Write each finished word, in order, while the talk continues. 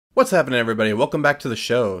What's happening, everybody? Welcome back to the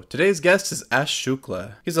show. Today's guest is Ash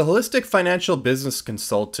Shukla. He's a holistic financial business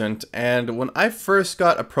consultant, and when I first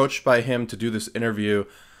got approached by him to do this interview,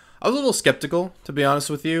 I was a little skeptical, to be honest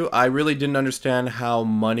with you. I really didn't understand how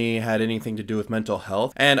money had anything to do with mental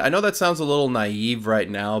health. And I know that sounds a little naive right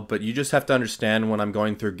now, but you just have to understand when I'm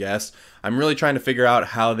going through guests, I'm really trying to figure out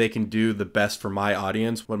how they can do the best for my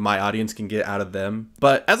audience, what my audience can get out of them.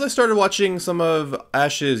 But as I started watching some of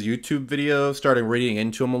Ash's YouTube videos, starting reading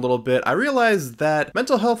into him a little bit, I realized that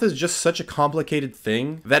mental health is just such a complicated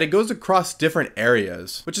thing that it goes across different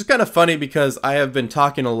areas, which is kind of funny because I have been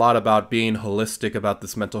talking a lot about being holistic about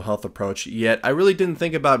this mental health approach, yet I really didn't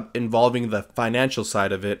think about involving the financial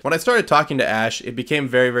side of it. When I started talking to Ash, it became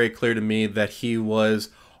very, very clear to me that he was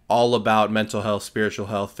all about mental health, spiritual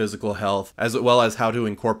health, physical health, as well as how to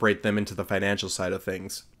incorporate them into the financial side of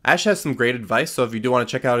things. Ash has some great advice, so if you do want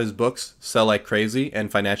to check out his books, Sell Like Crazy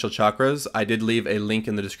and Financial Chakras, I did leave a link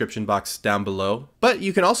in the description box down below. But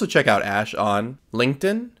you can also check out Ash on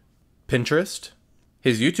LinkedIn, Pinterest,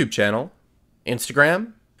 his YouTube channel,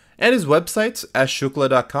 Instagram, and his websites,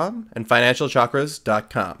 ashshukla.com and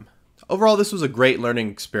financialchakras.com. Overall, this was a great learning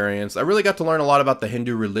experience. I really got to learn a lot about the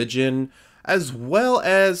Hindu religion, as well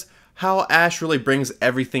as how Ash really brings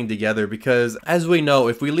everything together, because as we know,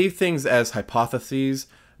 if we leave things as hypotheses,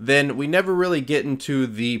 then we never really get into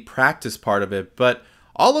the practice part of it. But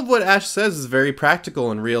all of what Ash says is very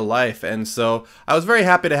practical in real life, and so I was very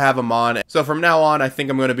happy to have him on. So from now on, I think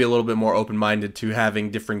I'm going to be a little bit more open-minded to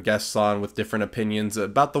having different guests on with different opinions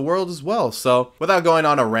about the world as well. So without going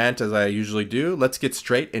on a rant as I usually do, let's get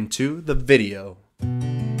straight into the video.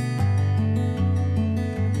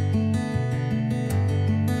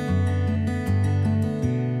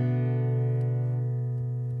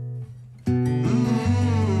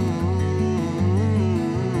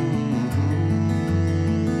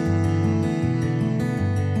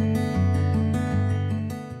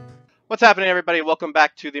 What's happening, everybody? Welcome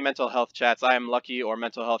back to the Mental Health Chats. I am Lucky, or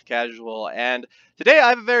Mental Health Casual, and today I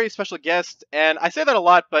have a very special guest, and I say that a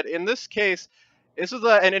lot, but in this case, this was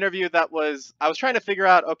an interview that I was trying to figure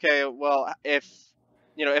out, okay, well, if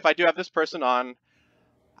I do have this person on,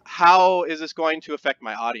 how is this going to affect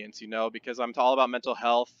my audience, because I'm all about mental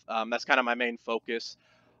health. That's kind of my main focus.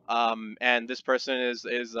 And this person is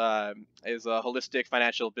a holistic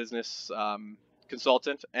financial business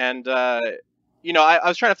consultant, and I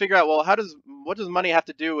was trying to figure out, well, what does money have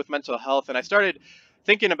to do with mental health? And I started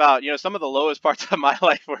thinking about, some of the lowest parts of my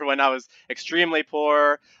life were when I was extremely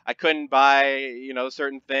poor. I couldn't buy,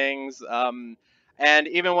 certain things. And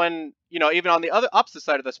even when, even on the other opposite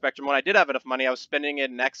side of the spectrum, when I did have enough money, I was spending it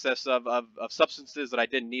in excess of substances that I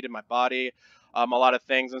didn't need in my body, a lot of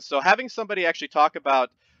things. And so having somebody actually talk about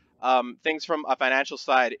things from a financial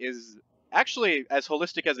side is actually as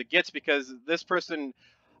holistic as it gets, because this person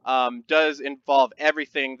does involve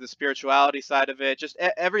everything, the spirituality side of it, just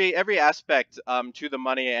every aspect to the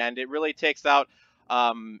money, and it really takes out.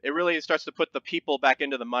 It really starts to put the people back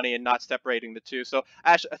into the money and not separating the two. So,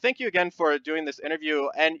 Ash, thank you again for doing this interview.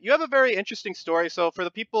 And you have a very interesting story. So, for the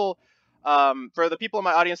people in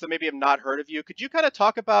my audience that maybe have not heard of you, could you kind of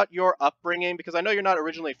talk about your upbringing? Because I know you're not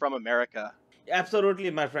originally from America.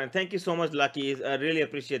 Absolutely, my friend. Thank you so much, Lucky. I really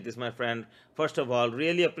appreciate this, my friend. First of all,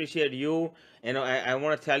 really appreciate you. I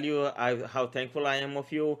want to tell you how thankful I am of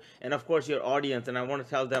you, and of course your audience. And I want to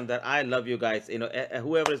tell them that I love you guys.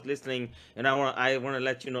 Whoever is listening, and I want to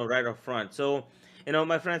let you know right up front. So,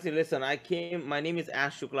 my friends, listen. My name is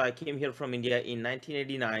Ash Shukla. I came here from India in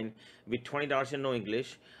 1989 with $20 and no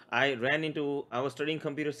English. I was studying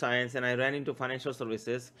computer science, and I ran into financial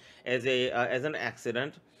services as an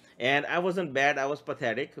accident. And I wasn't bad, I was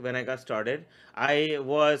pathetic when I got started. I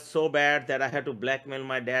was so bad that I had to blackmail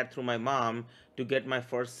my dad through my mom to get my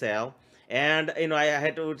first sale. And I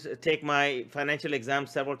had to take my financial exam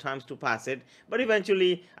several times to pass it, but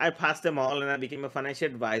eventually I passed them all, and I became a financial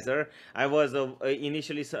advisor. I was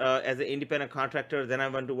initially as an independent contractor, then I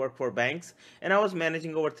went to work for banks, and I was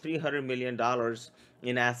managing over $300 million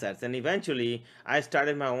in assets. And eventually I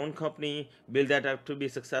started my own company, built that up to be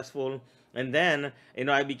successful. And then,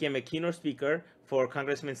 I became a keynote speaker for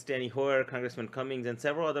Congressman Steny Hoyer, Congressman Cummings, and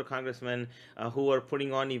several other congressmen who were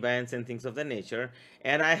putting on events and things of that nature.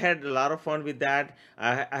 And I had a lot of fun with that.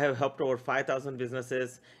 I have helped over 5,000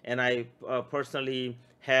 businesses, and I personally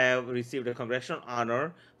have received a congressional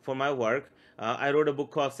honor for my work. I wrote a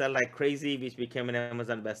book called Sell Like Crazy, which became an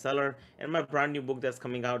Amazon bestseller. And my brand new book that's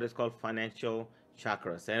coming out is called Financial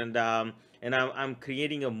Chakras. And I'm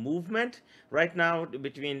creating a movement right now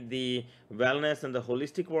between the wellness and the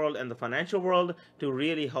holistic world and the financial world to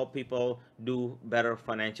really help people do better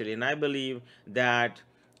financially. And I believe that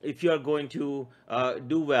if you are going to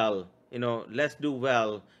do well, let's do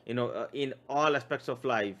well, in all aspects of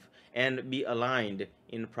life, and be aligned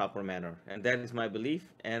in proper manner. And that is my belief,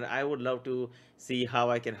 and I would love to see how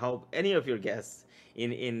I can help any of your guests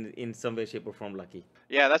in some way, shape, or form, Lucky.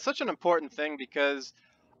 Yeah, that's such an important thing because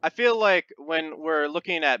I feel like when we're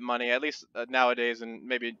looking at money, at least nowadays, and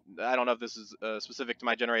maybe I don't know if this is specific to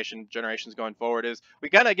my generation, generations going forward, is we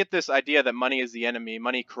kind of get this idea that money is the enemy.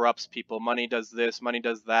 Money corrupts people. Money does this. Money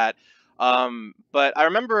does that. But I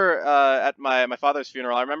remember at my father's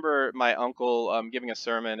funeral, I remember my uncle giving a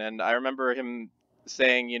sermon, and I remember him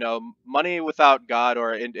saying, money without God,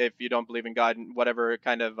 or if you don't believe in God, whatever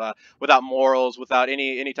kind of without morals, without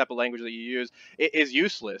any type of language that you use, is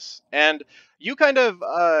useless. And you kind of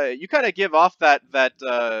give off that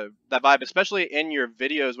vibe, especially in your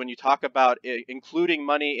videos when you talk about including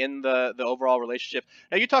money in the overall relationship.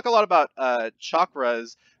 Now you talk a lot about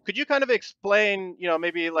chakras. Could you kind of explain,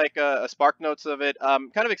 maybe like a spark notes of it,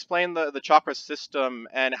 kind of explain the chakra system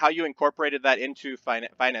and how you incorporated that into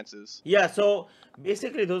finances? Yeah, so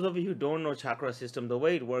basically, those of you who don't know chakra system, the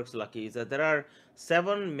way it works, Lucky, is that there are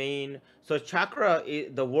seven main. So chakra,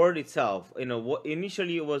 the word itself,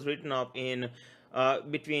 initially it was written up in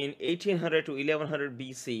between 1800 to 1100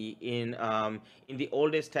 BC in the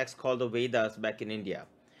oldest text called the Vedas back in India.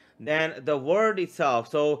 Then the word itself.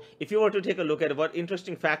 So if you were to take a look at what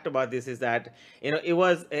interesting fact about this is that it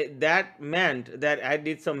was that meant that I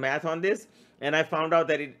did some math on this, and I found out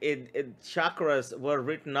that chakras were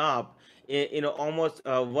written up almost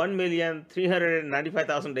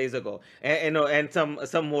 1,395,000 days ago, and and some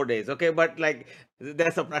more days. Okay, but like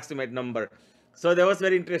that's approximate number. So that was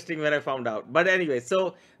very interesting when I found out. But anyway,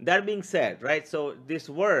 so that being said, right? So this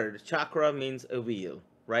word chakra means a wheel,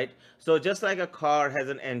 right? So just like a car has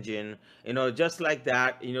an engine, just like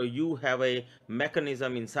that, you have a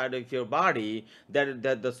mechanism inside of your body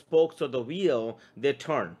that the spokes of the wheel, they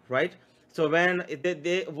turn, right? So when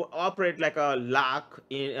they operate like a lock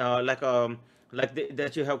in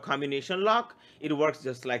that you have combination lock, it works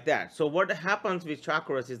just like that. So what happens with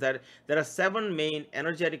chakras is that there are seven main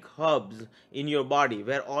energetic hubs in your body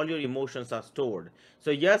where all your emotions are stored.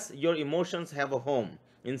 So yes, your emotions have a home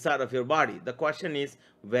inside of your body. The question is,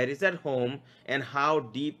 where is that home and how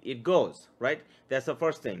deep it goes, right? That's the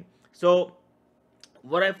first thing. So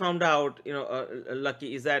what I found out,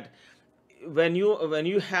 Lucky, is that when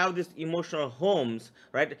you have these emotional homes,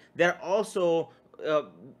 right, they're also uh,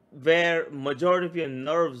 where majority of your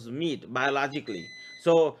nerves meet biologically.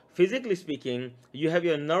 So physically speaking, you have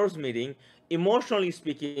your nerves meeting. Emotionally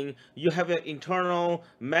speaking, you have your internal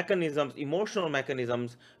mechanisms, emotional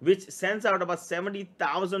mechanisms, which sends out about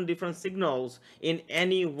 70,000 different signals in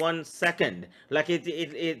any 1 second. Like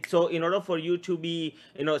so in order for you to be,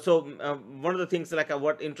 so one of the things, like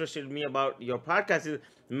what interested me about your podcast is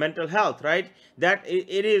mental health, right? That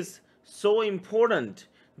it is so important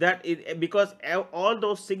that it, because all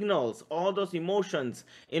those signals, all those emotions,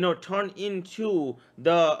 turn into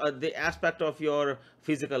the aspect of your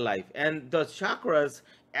physical life, and the chakras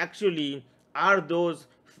actually are those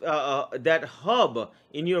that hub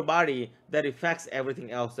in your body that affects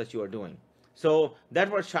everything else that you are doing. So that's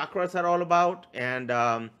what chakras are all about. And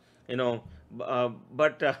you know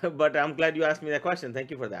but I'm glad you asked me that question. Thank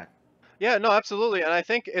you for that. Yeah, no, absolutely. And I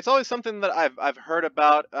think it's always something that I've heard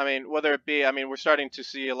about. I mean, whether it be, I mean, we're starting to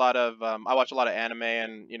see a lot of I watch a lot of anime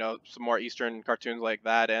and, some more Eastern cartoons like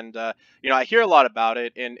that. And I hear a lot about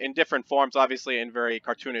it in different forms, obviously in very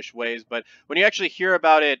cartoonish ways, but when you actually hear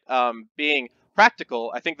about it being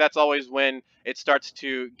practical, I think that's always when it starts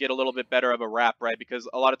to get a little bit better of a rap, right? Because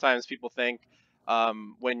a lot of times people think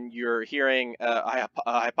when you're hearing a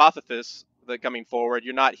hypothesis that coming forward,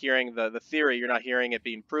 you're not hearing the theory, you're not hearing it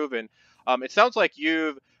being proven. It sounds like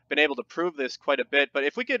you've been able to prove this quite a bit, but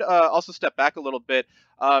if we could also step back a little bit,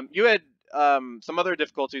 you had some other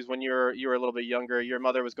difficulties when you were a little bit younger. Your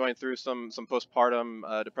mother was going through some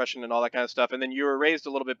postpartum depression and all that kind of stuff, and then you were raised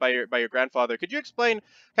a little bit by your grandfather. Could you explain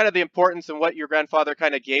kind of the importance and what your grandfather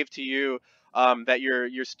kind of gave to you that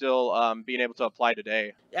you're still being able to apply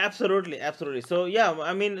today? Absolutely, absolutely. So yeah,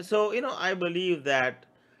 I mean, so I believe that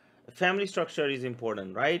family structure is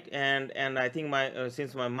important, right? And I think my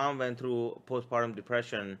since my mom went through postpartum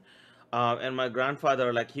depression, and my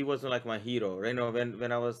grandfather, like, he was like my hero, right?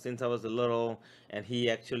 When I was, since I was a little, and he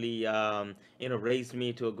actually raised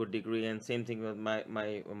me to a good degree. And same thing with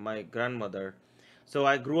my grandmother. So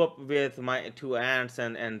I grew up with my two aunts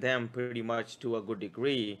and them pretty much to a good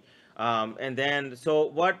degree. And then, so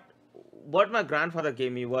what my grandfather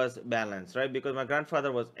gave me was balance, right? Because my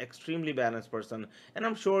grandfather was extremely balanced person, and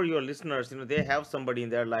I'm sure your listeners, they have somebody in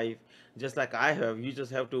their life just like I have. You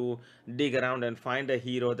just have to dig around and find a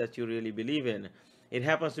hero that you really believe in. It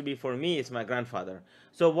happens to be, for me, it's my grandfather.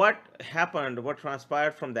 So what happened, what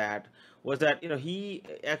transpired from that was that, he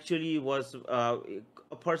actually was a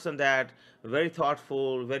person that very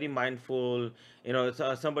thoughtful, very mindful,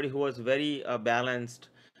 somebody who was very balanced.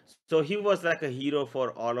 So he was like a hero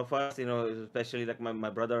for all of us, especially like my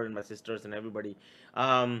brother and my sisters and everybody.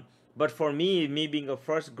 But for me being a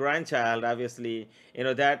first grandchild, obviously,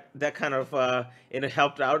 that kind of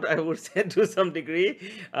helped out, I would say, to some degree.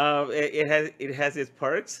 It has its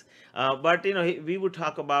perks. But we would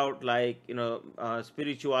talk about, like,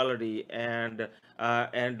 spirituality and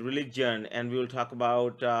religion, and we will talk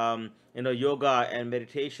about yoga and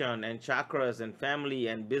meditation and chakras and family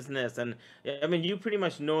and business. And I mean, you pretty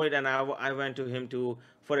much know it. And I went to him to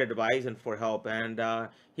for advice and for help, and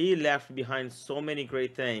he left behind so many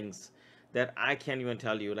great things that I can't even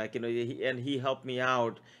tell you. Like, and he helped me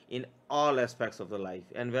out in all aspects of the life.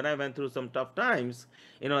 And when I went through some tough times,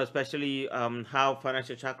 especially how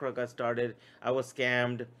financial chakra got started, I was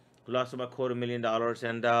scammed, lost about $250,000,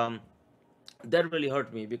 and that really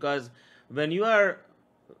hurt me, because when you are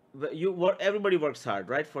you work, everybody works hard,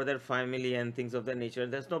 right, for their family and things of that nature.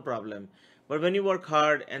 There's no problem. But when you work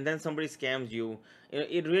hard and then somebody scams you,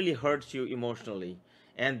 it really hurts you emotionally,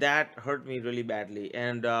 and that hurt me really badly.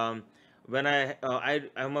 And when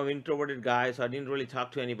I'm an introverted guy, so I didn't really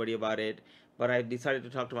talk to anybody about it. But I decided to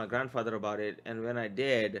talk to my grandfather about it, and when I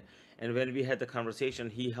did, and when we had the conversation,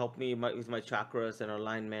 he helped me with my chakras and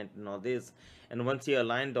alignment and all this. And once he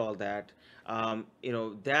aligned all that,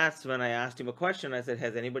 that's when I asked him a question. I said,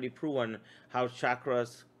 "Has anybody proven how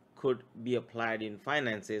chakras could be applied in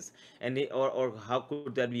finances, and or how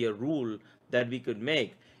could that be a rule that we could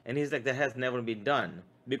make?" And he's like, "That has never been done,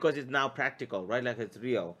 because it's now practical, right? Like, it's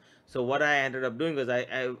real." So what I ended up doing was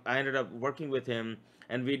I ended up working with him,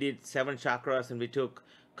 and we did 7 chakras, and we took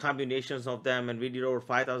combinations of them, and we did over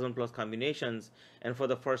 5,000 plus combinations. And for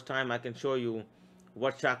the first time, I can show you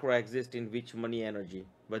what chakra exists in which money energy,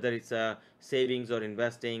 whether it's savings or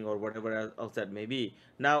investing or whatever else that may be.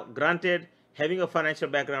 Now, granted, having a financial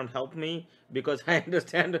background helped me, because I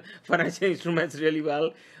understand financial instruments really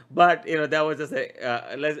well. But that was just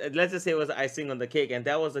let's just say it was icing on the cake, and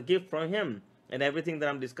that was a gift from him. And everything that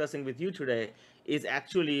I'm discussing with you today is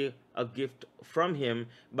actually a gift from him,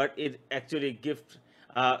 but it actually gift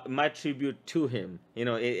my tribute to him.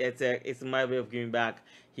 It's my way of giving back.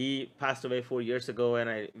 He passed away 4 years ago,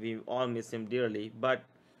 and we all miss him dearly. But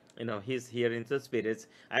he's here in the spirits.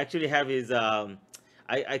 I actually have his.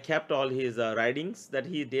 I kept all his writings that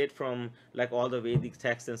he did from, like, all the Vedic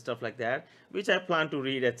texts and stuff like that, which I plan to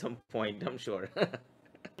read at some point, I'm sure.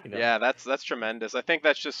 you know. Yeah, that's tremendous. I think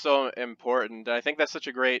that's just so important. I think that's such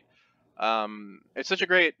a great it's such a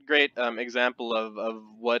great example of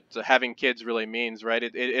what having kids really means, right?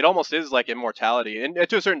 It almost is like immortality, and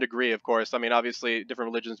to a certain degree, of course. I mean, obviously, different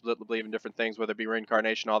religions believe in different things, whether it be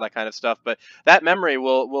reincarnation, all that kind of stuff. But that memory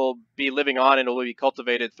will be living on, and it will be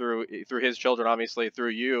cultivated through his children, obviously through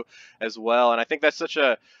you as well. And I think that's such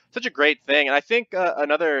a great thing. And I think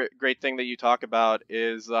another great thing that you talk about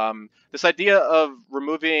is this idea of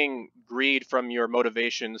removing greed from your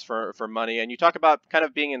motivations for money. And you talk about kind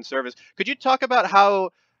of being in service. Could you talk about how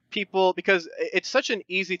people, because it's such an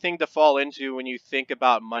easy thing to fall into when you think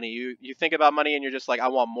about money. You think about money and you're just like, I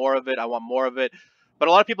want more of it, I want more of it. But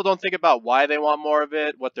a lot of people don't think about why they want more of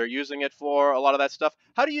it, what they're using it for, a lot of that stuff.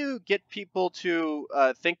 How do you get people to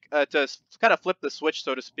think kind of flip the switch,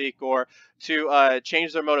 so to speak, or to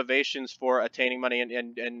change their motivations for attaining money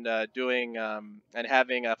and doing and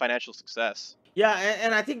having financial success? Yeah,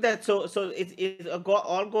 and I think that, so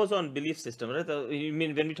all goes on belief system, right? You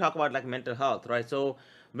mean when we talk about, like, mental health, right? So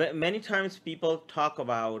many times people talk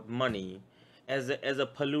about money as a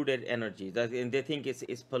polluted energy, and they think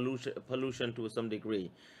it's pollution to some degree.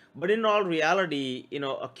 But in all reality,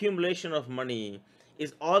 accumulation of money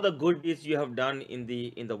is all the good deeds you have done in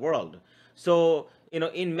the world. So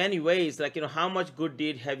in many ways, like, how much good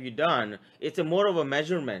deed have you done, it's a more of a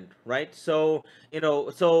measurement, right? So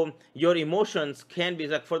your emotions can be,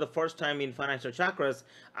 like, for the first time in financial chakras,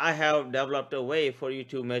 I have developed a way for you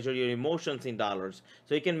to measure your emotions in dollars.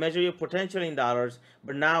 So you can measure your potential in dollars,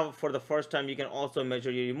 but now for the first time you can also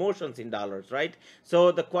measure your emotions in dollars, right?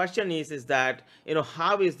 So the question is that,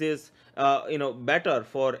 how is this better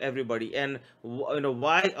for everybody? And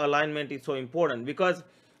why alignment is so important? Because,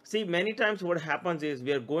 see, many times what happens is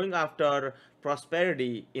we are going after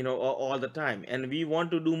prosperity, all the time, and we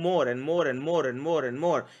want to do more and more and more and more and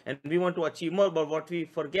more, and we want to achieve more. But what we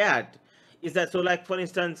forget is that, so like for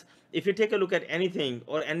instance, if you take a look at anything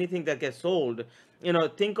or anything that gets sold,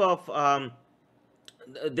 think of,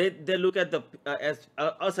 they look at the as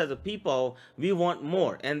us as a people, we want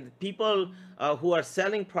more, and people who are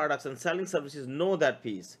selling products and selling services know that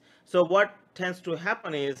piece. So what tends to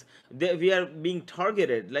happen is we are being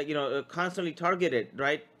targeted, like constantly targeted,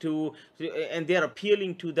 right, and they are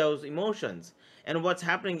appealing to those emotions. And what's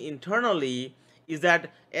happening internally is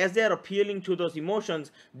that as they are appealing to those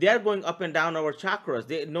emotions, they are going up and down our chakras.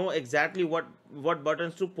 They know exactly what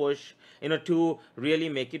buttons to push, to really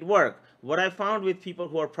make it work. What I found with people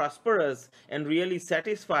who are prosperous and really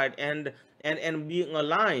satisfied and being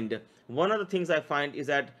aligned, one of the things I find is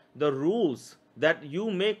that the rules that you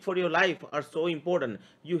make for your life are so important.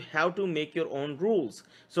 You have to make your own rules.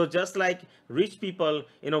 So just like rich people,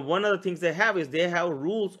 one of the things they have is they have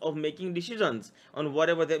rules of making decisions on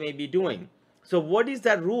whatever they may be doing. So what is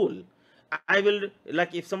that rule? I will,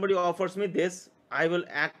 like, if somebody offers me this, I will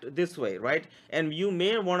act this way, right? And you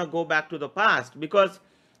may want to go back to the past, because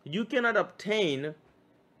you cannot obtain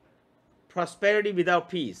prosperity without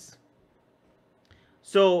peace.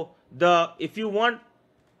 So the if you want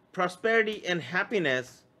prosperity and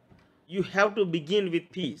happiness, you have to begin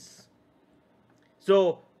with peace.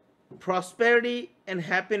 So prosperity and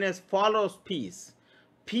happiness follows peace.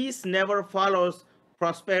 Peace never follows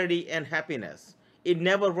prosperity and happiness. It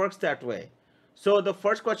never works that way. So the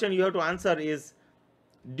first question you have to answer is,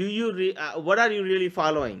 what are you really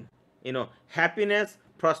following? Happiness,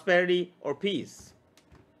 prosperity, or peace?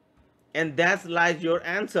 And that lies your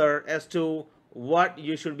answer as to what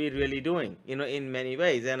you should be really doing, in many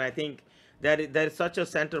ways. And I think that is such a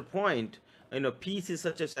center point. Peace is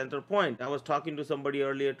such a center point. I was talking to somebody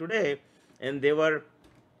earlier today, and they were,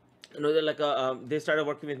 they're like they started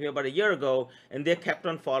working with me about a year ago, and they kept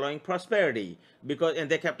on following prosperity, and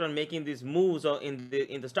they kept on making these moves in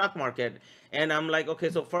the stock market. And I'm like, okay,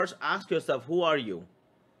 so first ask yourself, who are you?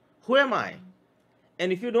 Who am I?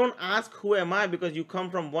 And if you don't ask who am I, because you come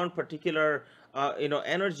from one particular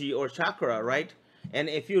energy or chakra, right? And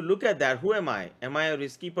if you look at that, who am I? Am I a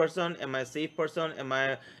risky person? Am I a safe person? Am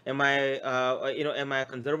I a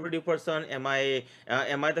conservative person? Am I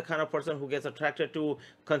the kind of person who gets attracted to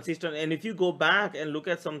consistent? And if you go back and look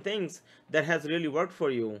at some things that has really worked for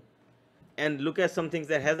you, and look at some things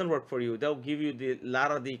that hasn't worked for you, they'll give you the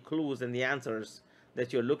lot of the clues and the answers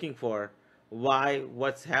that you're looking for,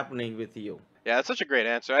 what's happening with you. Yeah, that's such a great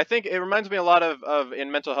answer. I think it reminds me a lot of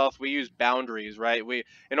in mental health, we use boundaries, right?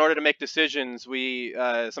 In order to make decisions, we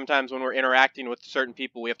sometimes when we're interacting with certain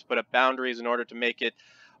people, we have to put up boundaries in order to make it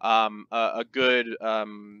a good,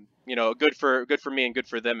 good for me and good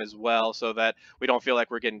for them as well, so that we don't feel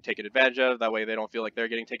like we're getting taken advantage of. That way, they don't feel like they're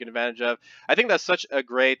getting taken advantage of. I think that's such a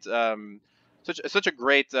great such a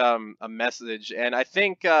great a message. And I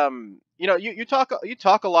think you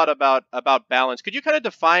talk a lot about balance. Could you kind of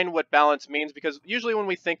define what balance means? Because usually when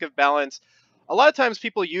we think of balance, a lot of times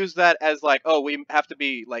people use that as like, oh, we have to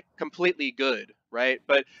be like completely good, right?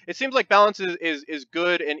 But it seems like balance is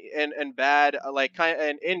good and bad, like kind of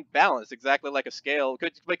and in balance, exactly like a scale.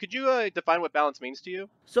 Could you define what balance means to you?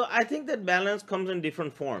 So I think that balance comes in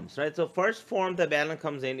different forms, right? So first form that balance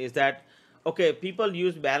comes in is that, okay, people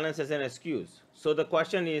use balance as an excuse. So the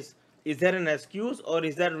question is that an excuse, or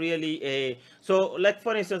is that really a, so like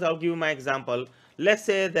for instance, I'll give you my example. Let's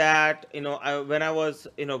say that, when I was,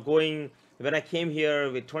 when I came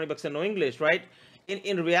here with 20 bucks and no English, right?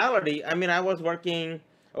 In reality, I mean, I was working,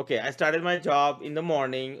 okay, I started my job in the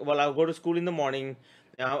morning. Well, I'll go to school in the morning.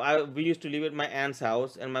 We used to live at my aunt's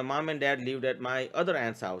house, and my mom and dad lived at my other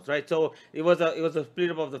aunt's house, right? So it was a split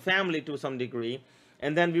up of the family to some degree.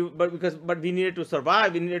 And then but we needed to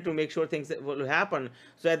survive. We needed to make sure things that will happen.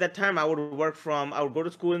 So at that time, I would go to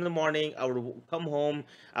school in the morning. I would come home.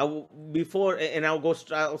 I would, before and I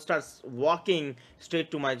would I would start walking straight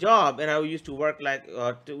to my job. And I used to work like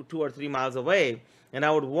 2 or 3 miles away. And I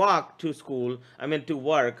would walk to school. I mean to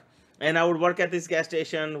work. And I would work at this gas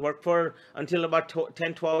station, work for until about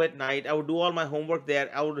 10, 12 at night. I would do all my homework there.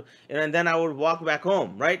 And then I would walk back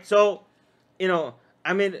home, right? So,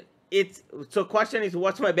 I mean, it's, so question is,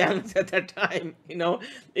 what's my balance at that time?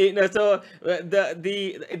 So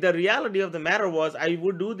the reality of the matter was, I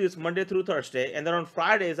would do this Monday through Thursday, and then on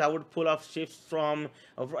Fridays I would pull off shifts from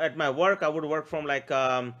at my work. I would work from like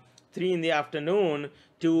 3 in the afternoon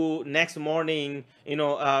to next morning,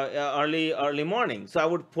 early morning. So I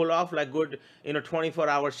would pull off like good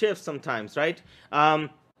 24-hour shifts sometimes, right?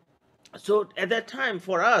 So at that time,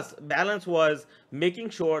 for us, balance was making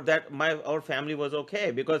sure that our family was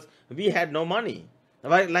okay, because we had no money,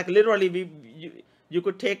 right? Like literally, you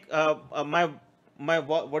could take my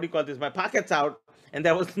what do you call this, my pockets out, and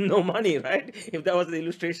there was no money, right? If that was the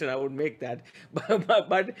illustration, I would make that.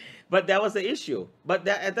 But that was the issue. But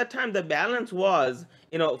at that time, the balance was,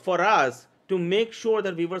 for us to make sure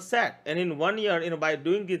that we were set. And in 1 year, by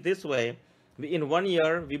doing it this way, in 1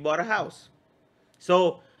 year we bought a house.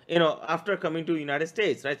 So, after coming to United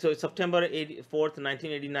States, right? So September 4th,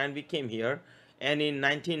 1989, we came here, and in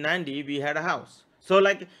 1990 we had a house. So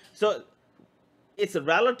it's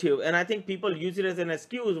relative, and I think people use it as an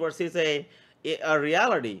excuse versus a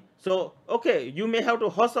reality. So, okay, you may have to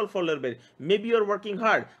hustle for a little bit. Maybe you're working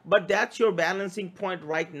hard, but that's your balancing point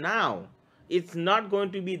right now. It's not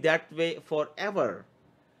going to be that way forever,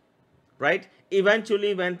 right?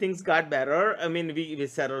 Eventually, when things got better, I mean, we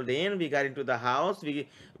settled in, we got into the house, we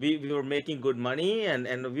were making good money,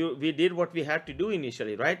 and we did what we had to do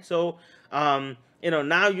initially, right? So,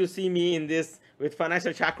 now you see me in this with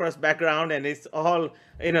financial chakras background, and it's all,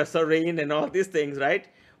 serene and all these things, right?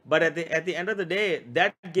 But at the end of the day,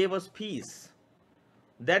 that gave us peace.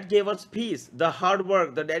 That gave us peace. The hard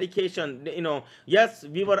work, the dedication, yes,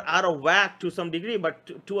 we were out of whack to some degree,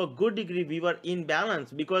 but to a good degree we were in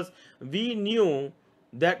balance, because we knew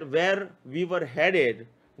that where we were headed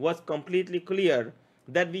was completely clear,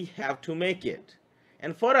 that we have to make it.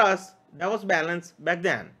 And for us, that was balance back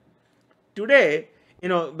then. Today,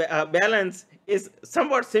 balance is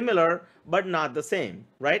somewhat similar but not the same,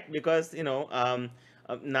 right? Because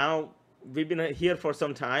now we've been here for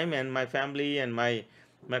some time, and my family and my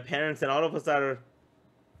parents and all of us are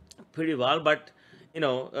pretty well. But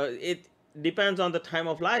it depends on the time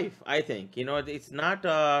of life, I think. It's not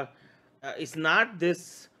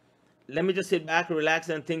this, let me just sit back, relax,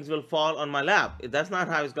 and things will fall on my lap. That's not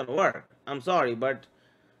how it's going to work. I'm sorry, but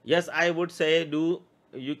yes, I would say,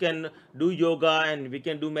 you can do yoga, and we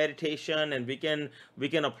can do meditation, and we can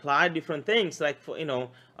apply different things, like, for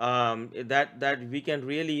that we can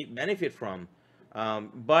really benefit from.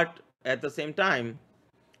 But at the same time,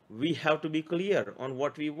 we have to be clear on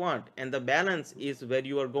what we want, and the balance is where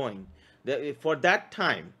you are going. For that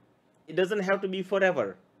time, it doesn't have to be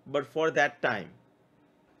forever, but for that time,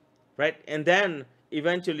 right? And then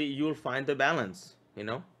eventually you'll find the balance,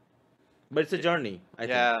 but it's a journey, I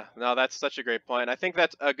think. Yeah, no, that's such a great point. I think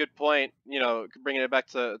that's a good point, bringing it back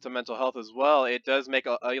to mental health as well. It does make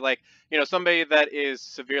like, somebody that is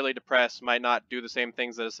severely depressed might not do the same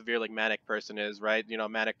things that a severely manic person is, right? A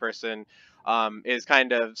manic person is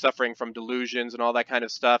kind of suffering from delusions and all that kind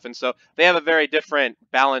of stuff. And so they have a very different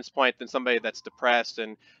balance point than somebody that's depressed,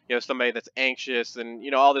 and, somebody that's anxious,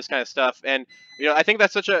 and, all this kind of stuff. And, I think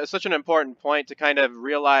that's such an important point to kind of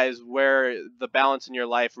realize where the balance in your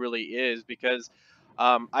life really is, because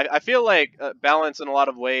I feel like balance in a lot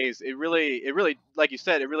of ways, it really, like you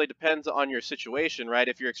said, it really depends on your situation, right?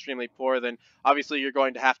 If you're extremely poor, then obviously you're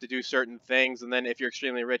going to have to do certain things. And then if you're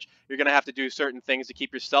extremely rich, you're going to have to do certain things to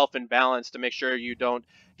keep yourself in balance, to make sure you don't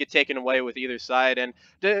get taken away with either side. And,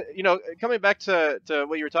 coming back to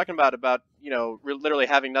what you were talking about, literally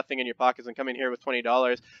having nothing in your pockets and coming here with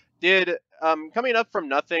 $20, did coming up from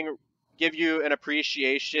nothing give you an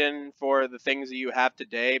appreciation for the things that you have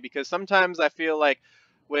today? Because sometimes I feel like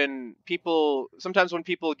sometimes when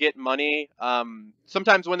people get money,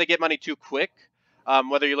 sometimes when they get money too quick,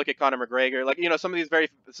 whether you look at Conor McGregor, like, some of these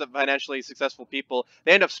very financially successful people,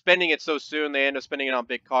 they end up spending it so soon. They end up spending it on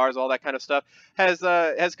big cars, all that kind of stuff. Has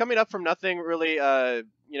coming up from nothing really,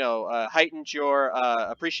 heightened your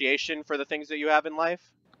appreciation for the things that you have in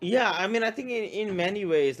life? Yeah, I mean, I think in many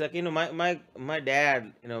ways, like, my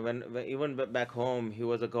dad, even back home, he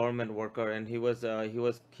was a government worker, and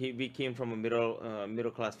we came from a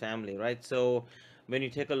middle class family, right? So when you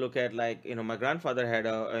take a look at, like, my grandfather had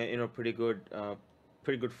pretty good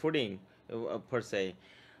footing, per se.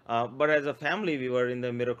 But as a family, we were in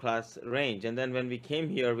the middle class range, and then when we came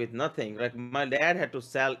here with nothing, like, my dad had to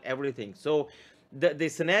sell everything. So the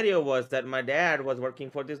scenario was that my dad was working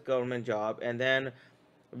for this government job, and then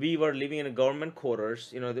we were living in a government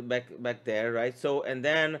quarters, back there, right? So, and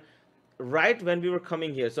then right when we were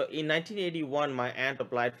coming here, so in 1981, my aunt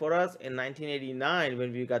applied for us. In 1989,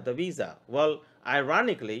 when we got the visa, well,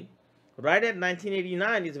 ironically, right at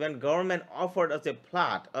 1989 is when government offered us a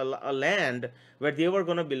plot, a land, where they were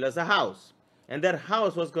going to build us a house, and that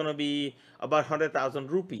house was going to be about 100,000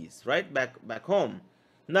 rupees, right, back home.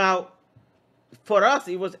 Now, for us,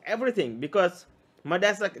 it was everything, because my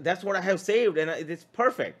dad's like, that's what I have saved, and it's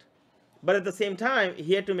perfect. But at the same time,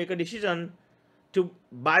 he had to make a decision to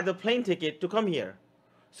buy the plane ticket to come here.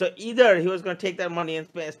 So either he was going to take that money and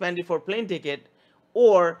spend it for plane ticket,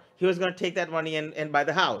 or he was going to take that money and buy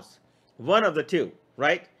the house. One of the two,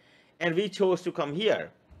 right? And we chose to come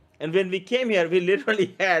here. And when we came here, we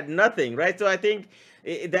literally had nothing, right? So I think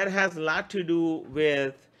that has a lot to do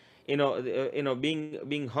with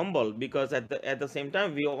being humble, because at the same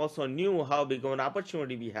time we also knew how big of an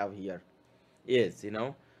opportunity we have here is.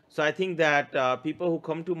 So I think that people who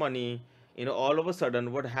come to money, all of a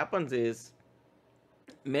sudden what happens is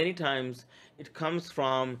many times it comes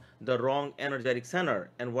from the wrong energetic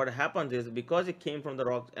center, and what happens is because it came from the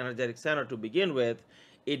wrong energetic center to begin with,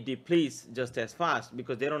 it depletes just as fast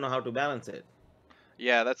because they don't know how to balance it.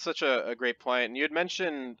 Yeah, that's such a great point. And you had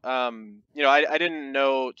mentioned, I didn't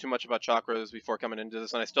know too much about chakras before coming into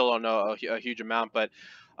this, and I still don't know a huge amount. But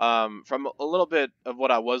from a little bit of what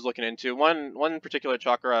I was looking into, one particular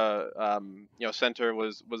chakra, center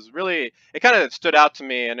was really, it kind of stood out to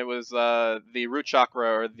me, and it was the root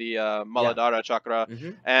chakra, or the Yeah. Muladhara chakra.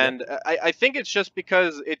 Yep. And I think it's just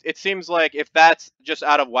because it seems like if that's just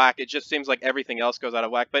out of whack, it just seems like everything else goes out of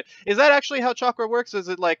whack. But is that actually how chakra works? Is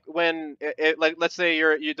it like when like, let's say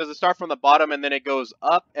does it start from the bottom and then it goes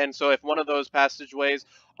up? And so if one of those passageways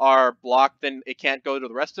are blocked, then it can't go to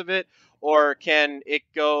the rest of it, or can it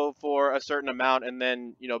go for a certain amount and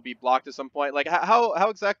then be blocked at some point? Like how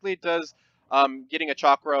exactly does getting a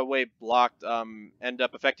chakra way blocked end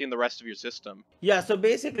up affecting the rest of your system? Yeah, so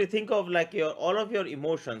basically think of like your all of your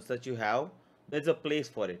emotions that you have, there's a place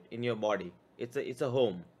for it in your body. It's a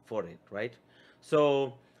home for it, right?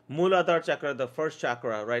 So Muladhara chakra, the first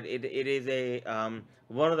chakra, right? It is a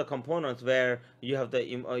one of the components where you have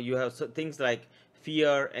you have things like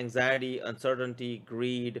fear, anxiety, uncertainty,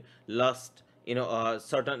 greed, lust,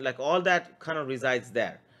 certain, like all that kind of resides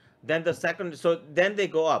there. Then the second, so then they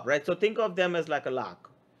go up, right? So think of them as like a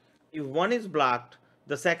lock. If one is blocked,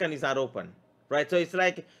 the second is not open, right? So it's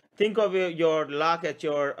like, think of your lock at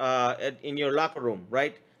in your locker room,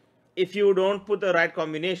 right? If you don't put the right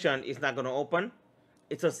combination, it's not going to open.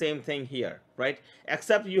 It's the same thing here, right?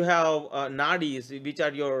 Except you have nadis, which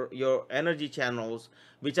are your energy channels,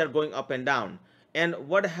 which are going up and down. And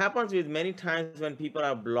what happens with many times when people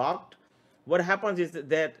are blocked, what happens is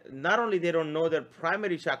that not only they don't know their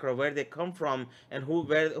primary chakra, where they come from, and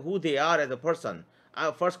who they are as a person.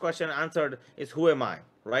 First question answered is, who am I,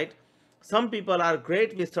 right? Some people are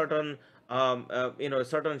great with certain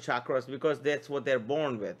chakras because that's what they're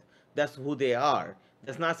born with. That's who they are.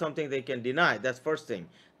 That's not something they can deny. That's first thing.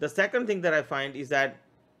 The second thing that I find is that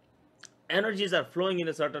energies are flowing in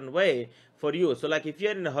a certain way for you. So like if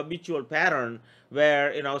you're in a habitual pattern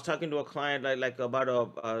where, I was talking to a client like about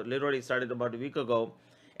literally started about a week ago,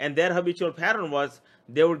 and their habitual pattern was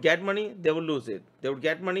they would get money, they would lose it, they would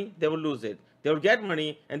get money, they would lose it, they would get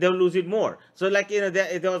money, and they would lose it more. So like, there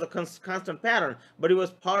was a constant pattern, but it was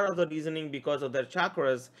part of the reasoning because of their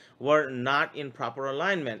chakras were not in proper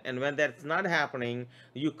alignment. And when that's not happening,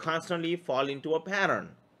 you constantly fall into a pattern.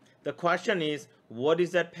 The question is, what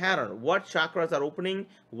is that pattern? What chakras are opening?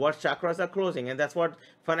 What chakras are closing? And that's what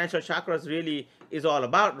financial chakras really is all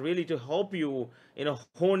about, really to help you,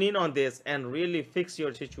 hone in on this and really fix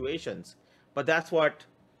your situations. But that's what,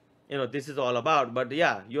 this is all about. But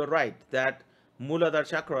yeah, you're right that Muladhara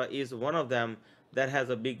chakra is one of them that has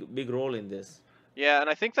a big role in this. Yeah, and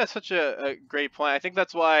I think that's such a great point. I think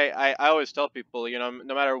that's why I always tell people,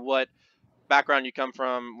 no matter what background you come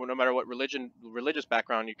from, no matter what religious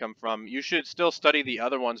background you come from, you should still study the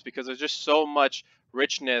other ones, because there's just so much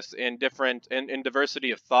richness in different in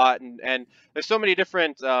diversity of thought, and there's so many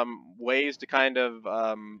different ways to kind of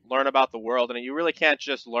learn about the world, and you really can't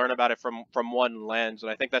just learn about it from one lens.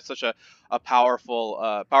 And I think that's such a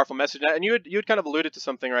powerful message. And you had kind of alluded to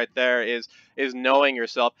something right there, is knowing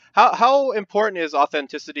yourself. How important is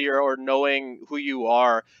authenticity, or knowing who you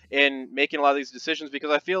are in making a lot of these decisions?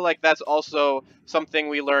 Because I feel like that's also something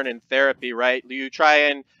we learn in therapy, right?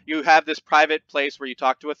 You have this private place where you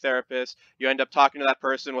talk to a therapist, you end up talking to that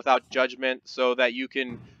person without judgment, so that you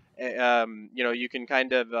can you can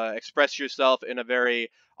kind of express yourself in a very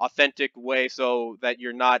authentic way, so that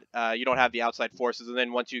you don't have the outside forces. And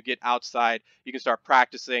then once you get outside, you can start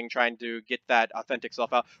practicing trying to get that authentic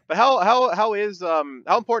self out. But how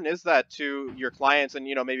important is that to your clients, and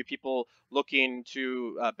maybe people looking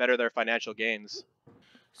to better their financial gains?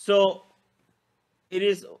 So it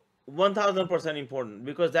is 1000% important,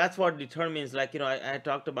 because that's what determines, like, I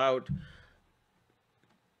talked about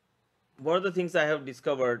one of the things I have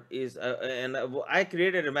discovered is, and I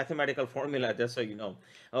created a mathematical formula, just so you know,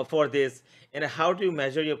 for this, and how to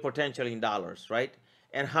measure your potential in dollars, right?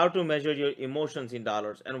 And how to measure your emotions in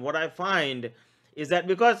dollars. And what I find is that,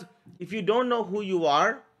 because if you don't know who you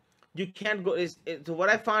are, you can't go. So what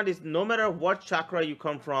I found is, no matter what chakra you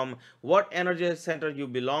come from, what energy center you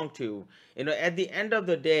belong to, at the end of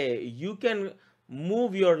the day, you can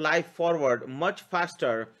move your life forward much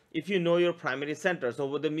faster if you know your primary center.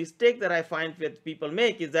 So the mistake that I find that people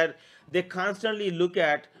make is that they constantly look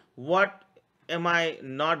at what am I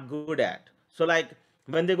not good at. So like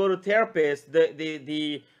when they go to therapist,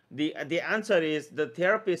 the answer is the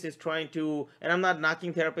therapist is trying to, and I'm not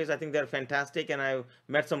knocking therapists, I think they're fantastic, and I've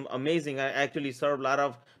met some amazing, I actually serve a lot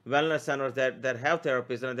of wellness centers that have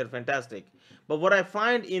therapists and they're fantastic. But what I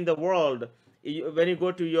find in the world, when you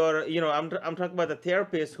go to your, I'm talking about the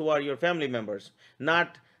therapists who are your family members,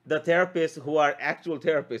 not the therapists who are actual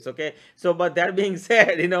therapists. Okay, so but that being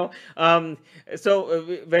said, when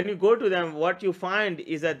you go to them, what you find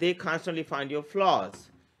is that they constantly find your flaws.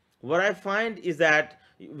 What I find is that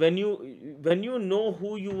when you know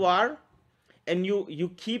who you are, and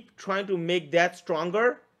you keep trying to make that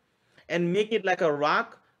stronger and make it like a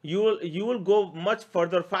rock, you will go much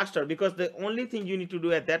further faster, because the only thing you need to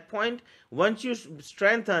do at that point, once you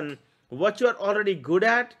strengthen what you are already good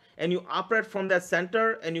at and you operate from that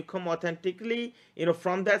center and you come authentically,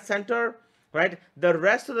 from that center, right, the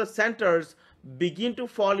rest of the centers begin to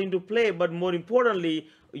fall into play. But more importantly,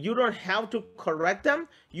 you don't have to correct them,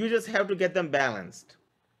 you just have to get them balanced.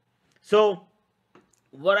 So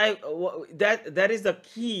that is the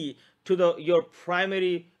key to the your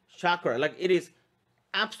primary chakra. Like, it is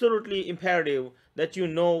absolutely imperative that you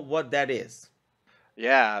know what that is.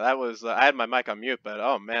 Yeah, that was. I had my mic on mute, but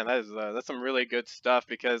oh man, that's some really good stuff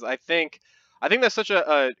because I think that's such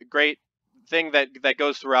a great thing that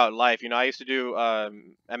goes throughout life. You know, I used to do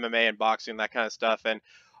MMA and boxing, that kind of stuff, and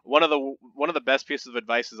one of the best pieces of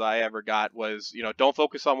advice I ever got was, don't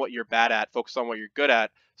focus on what you're bad at, focus on what you're good at,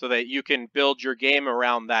 so that you can build your game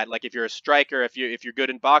around that. Like if you're a striker, if you're good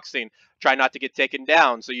in boxing, try not to get taken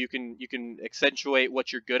down, so you can accentuate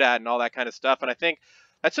what you're good at and all that kind of stuff. And I think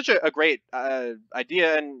that's such a great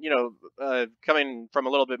idea. And coming from a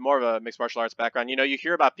little bit more of a mixed martial arts background, you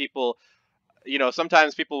hear about people.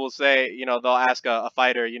 Sometimes people will say, they'll ask a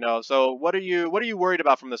fighter, so what are you worried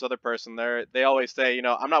about from this other person? They always say,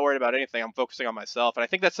 I'm not worried about anything. I'm focusing on myself. And I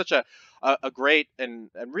think that's such a great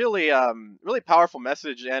and really really powerful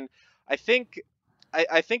message. And I think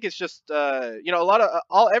I think it's just a lot of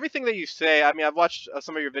all everything that you say. I mean, I've watched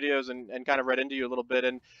some of your videos and kind of read into you a little bit,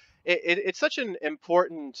 and it's such an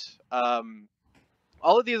important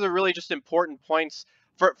all of these are really just important points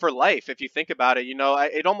for life. If you think about it,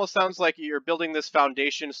 it almost sounds like you're building this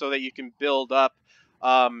foundation so that you can build up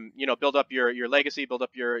build up your legacy, build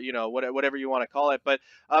up your, whatever you want to call it. But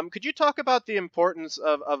could you talk about the importance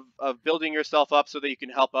of building yourself up so that you can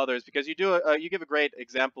help others? Because you give a great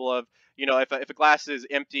example of, if a glass is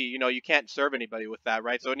empty, you can't serve anybody with that,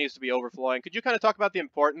 right? So it needs to be overflowing. Could you kind of talk about the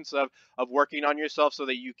importance of working on yourself so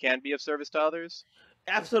that you can be of service to others?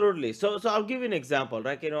 Absolutely. So I'll give you an example.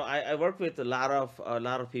 Like, I work with a lot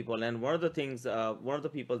of people, and one of the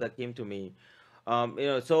people that came to me,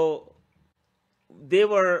 so they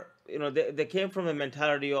were, they came from a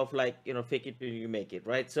mentality of, like, fake it till you make it,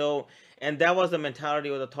 right? So, and that was the mentality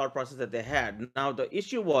or the thought process that they had. Now the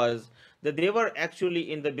issue was that they were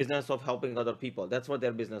actually in the business of helping other people. That's what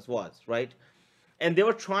their business was, right? And they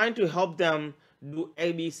were trying to help them do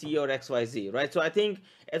A, B, C, or X, Y, Z, right? So I think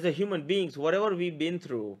as a human beings, whatever we've been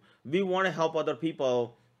through, we want to help other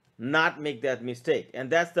people not make that mistake. And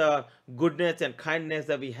that's the goodness and kindness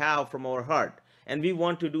that we have from our heart. And we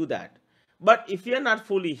want to do that. But if we are not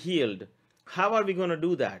fully healed, how are we going to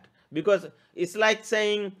do that? Because it's like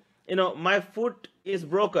saying, my foot is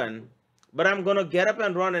broken, but I'm going to get up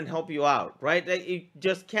and run and help you out, right? Like, you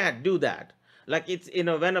just can't do that. Like, it's,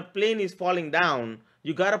 when a plane is falling down,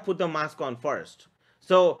 you got to put the mask on first.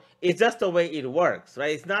 So it's just the way it works,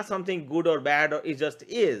 right? It's not something good or bad, or it just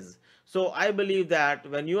is. So I believe that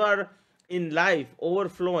when you are in life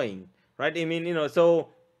overflowing, right? I mean, so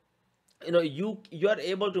you are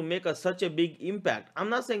able to make such a big impact. I'm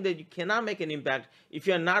not saying that you cannot make an impact if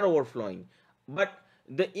you're not overflowing, but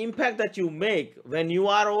the impact that you make when you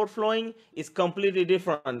are overflowing is completely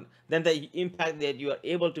different than the impact that you are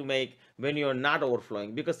able to make when you're not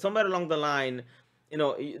overflowing, because somewhere along the line,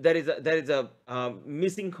 there is a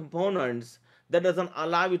missing components that doesn't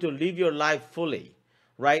allow you to live your life fully,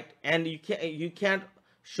 right? And you can't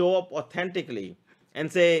show up authentically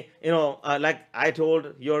and say, like I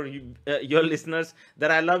told your listeners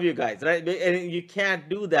that I love you guys, right? And you can't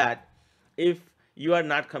do that if you are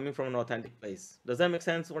not coming from an authentic place. Does that make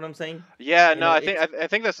sense what I'm saying? Yeah, you no, know I it's I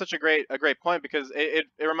think that's such a great point because it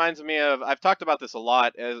reminds me of I've talked about this a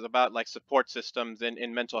lot as about like support systems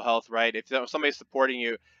in mental health, right? If somebody's supporting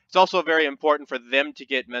you, it's also very important for them to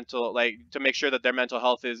get mental like to make sure that their mental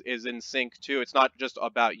health is in sync too. It's not just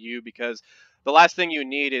about you because the last thing you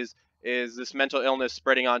need is is this mental illness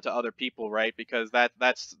spreading onto other people, right? Because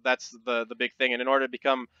that's the big thing. And in order to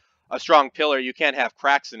become a strong pillar, you can't have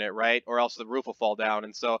cracks in it, right? Or else the roof will fall down.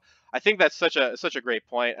 And so I think that's such a great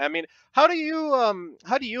point. I mean, how do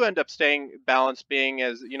you end up staying balanced, being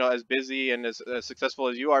as as busy and as successful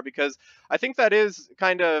as you are? Because I think that is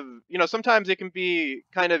kind of, sometimes it can be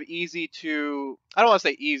kind of easy to, I don't want to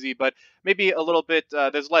say easy, but maybe a little bit,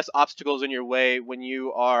 there's less obstacles in your way when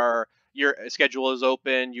your schedule is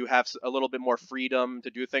open, you have a little bit more freedom to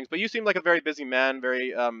do things. But you seem like a very busy man,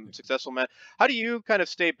 very successful man. How do you kind of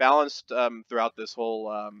stay balanced throughout this whole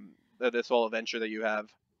adventure that you have?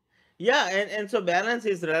 Yeah, and so balance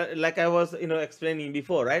is like I was explaining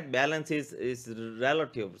before, right? Balance is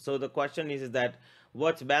relative. So the question is that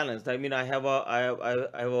what's balanced? I mean, I have a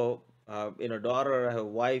daughter, I have a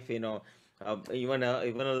wife, even a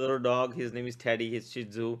little dog. His name is Teddy. He's Shih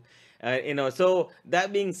Tzu. So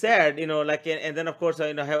that being said, like, and then of course I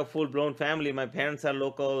have a full blown family. My parents are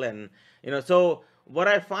local, and so what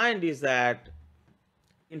I find is that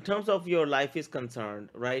in terms of your life is concerned,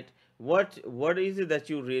 right? What is it that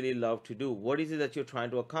you really love to do? What is it that you're trying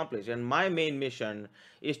to accomplish? And my main mission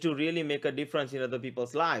is to really make a difference in other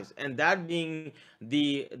people's lives, and that being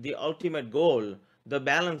the ultimate goal, the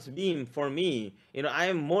balance beam for me. I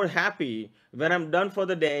am more happy when I'm done for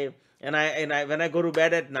the day, and I when I go to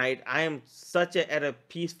bed at night, I am at a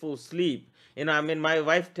peaceful sleep. I mean, my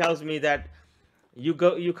wife tells me that you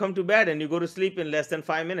come to bed and you go to sleep in less than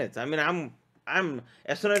 5 minutes. I mean, I'm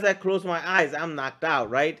as soon as I close my eyes, I'm knocked out,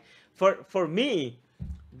 right? For me,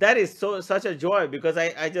 that is such a joy, because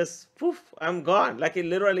I just poof, I'm gone, like it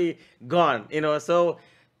literally gone. So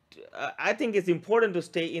I think it's important to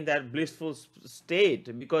stay in that blissful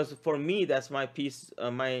state, because for me that's my peace,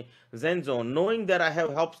 my zen zone, knowing that I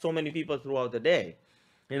have helped so many people throughout the day.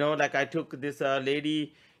 Like I took this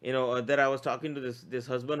lady, that I was talking to, this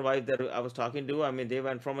husband wife that I was talking to. I mean, they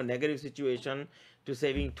went from a negative situation to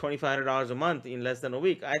saving $2,500 a month in less than a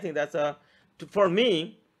week. I think for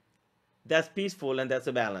me, that's peaceful, and that's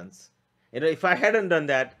a balance. If I hadn't done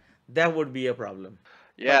that, that would be a problem.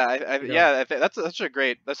 Yeah, But that's such a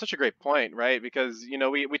great point, right? Because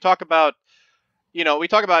we talk about, we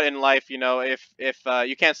talk about in life, if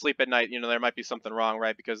you can't sleep at night, there might be something wrong,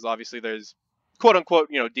 right? Because obviously there's quote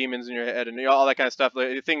unquote, demons in your head and all that kind of stuff,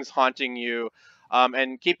 like, things haunting you,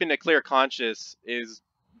 and keeping a clear conscience is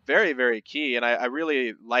very, very key. And I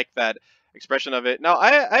really like that expression of it. Now,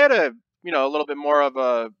 I had a little bit more of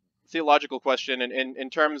a theological question in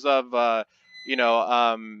terms of,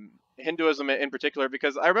 Hinduism in particular,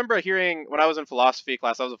 because I remember hearing when I was in philosophy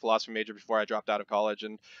class, I was a philosophy major before I dropped out of college,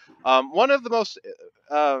 and one of the most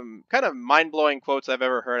kind of mind blowing quotes I've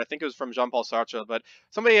ever heard, I think it was from Jean Paul Sartre, but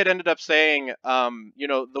somebody had ended up saying,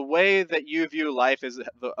 the way that you view life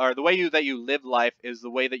or the way that you live life is the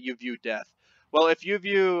way that you view death. Well, if you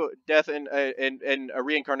view death in a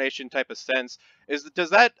reincarnation type of sense, does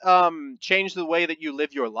that change the way that you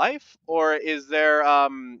live your life, or is there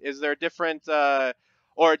different,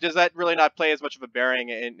 or does that really not play as much of a bearing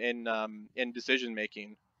in decision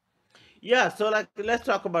making? yeah, so like let's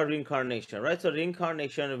talk about reincarnation, right? So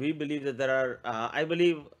reincarnation, we believe that there are, I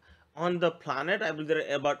believe, on the planet, I believe there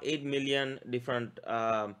are about 8 million different,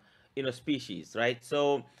 species, right?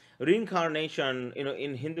 So reincarnation,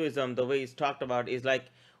 in Hinduism, the way it's talked about is like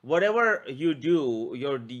whatever you do,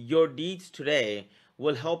 your deeds today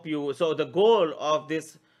will help you. So the goal of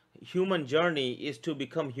this human journey is to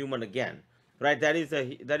become human again, right? That is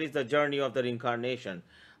the journey of the reincarnation.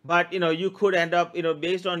 But you could end up,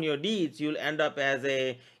 based on your deeds, you'll end up as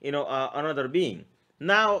a, another being.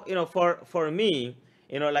 Now, for me,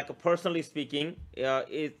 like personally speaking,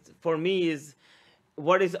 it for me is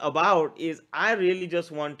what is about is I really just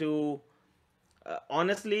want to,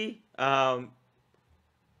 honestly,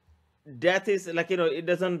 death is like, it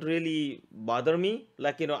doesn't really bother me.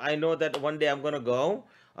 Like, I know that one day I'm gonna go,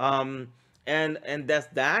 and that's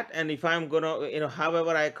that. And if I'm gonna,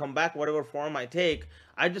 however I come back, whatever form I take,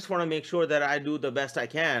 I just want to make sure that I do the best I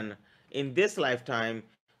can in this lifetime,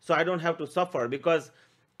 so I don't have to suffer. Because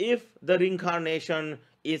if the reincarnation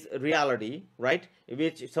is reality, right,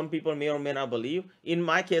 which some people may or may not believe, in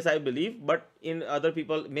my case I believe, but in other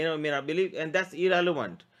people may or may not believe, and that's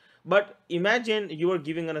irrelevant. But imagine you are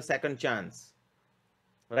giving on a second chance,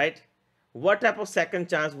 right? What type of second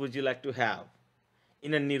chance would you like to have?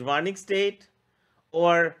 In a nirvanic state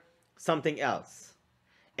or something else?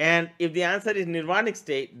 And if the answer is nirvanic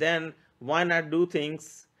state, then why not do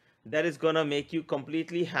things that is going to make you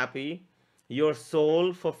completely happy, your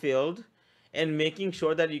soul fulfilled, and making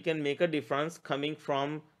sure that you can make a difference coming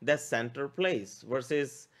from that center place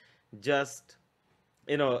versus just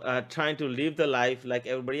trying to live the life like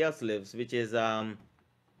everybody else lives, which is rat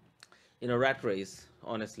race,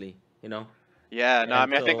 honestly, Yeah, no, I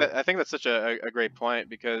and mean, so. I think that's such a great point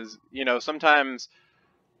because sometimes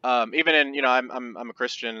even in I'm a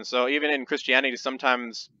Christian, so even in Christianity,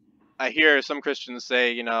 sometimes I hear some Christians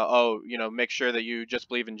say, oh, make sure that you just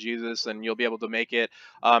believe in Jesus and you'll be able to make it.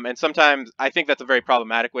 And sometimes I think that's a very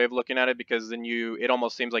problematic way of looking at it because then it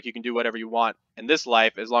almost seems like you can do whatever you want in this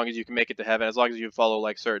life as long as you can make it to heaven, as long as you follow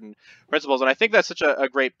like certain principles. And I think that's such a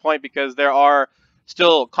great point because there are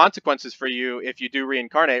still consequences for you if you do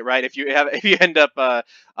reincarnate, right? If you have if you end up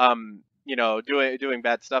doing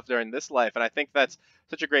bad stuff during this life. And I think that's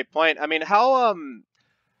such a great point. I mean, how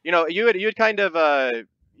you had kind of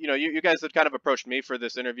you guys had kind of approached me for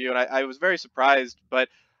this interview, and I was very surprised. But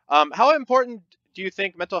how important do you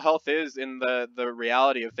think mental health is in the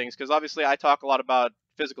reality of things? Because obviously, I talk a lot about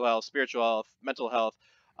physical health, spiritual health, mental health.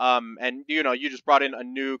 And you just brought in a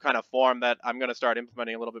new kind of form that I'm going to start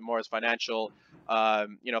implementing a little bit more as financial,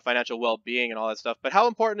 financial well-being and all that stuff. But how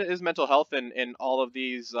important is mental health in all of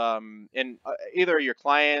these, in either your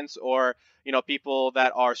clients or people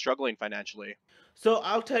that are struggling financially? So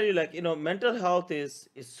I'll tell you, like, mental health is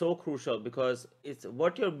so crucial because it's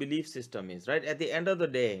what your belief system is, right? At the end of the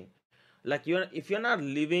day, like, if you're not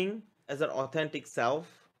living as an authentic self,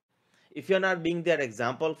 if you're not being that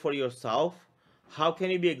example for yourself, how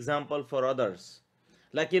can you be example for others?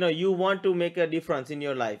 Like, you want to make a difference in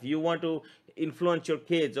your life. You want to influence your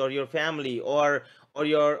kids or your family or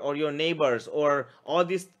your neighbors or all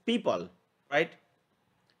these people, right?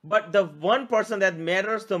 But the one person that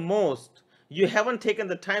matters the most, you haven't taken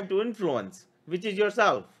the time to influence, which is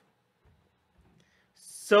yourself.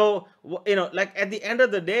 So, like, at the end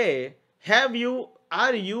of the day, are you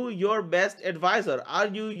your best advisor? Are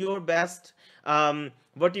you your best,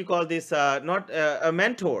 what do you call this, not a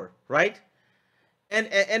mentor, right?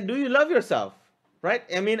 And do you love yourself, right?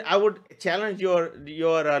 I mean, I would challenge your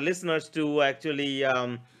listeners to actually,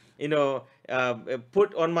 you know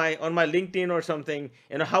put on my LinkedIn or something,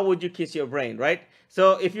 how would you kiss your brain, right?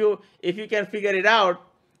 So if you can figure it out,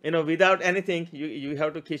 without anything, you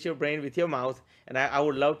have to kiss your brain with your mouth, and I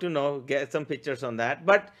would love to get some pictures on that.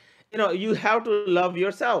 But you have to love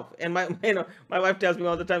yourself, and my my wife tells me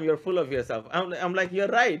all the time, you're full of yourself. I'm like, you're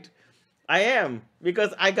right. I am,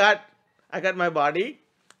 because I got my body,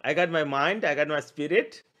 I got my mind, I got my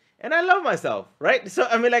spirit, and I love myself, right? So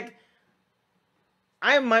I mean, like,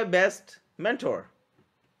 I am my best mentor.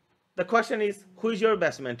 The question is, who is your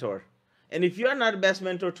best mentor? And if you are not a best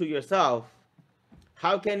mentor to yourself,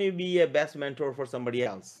 how can you be a best mentor for somebody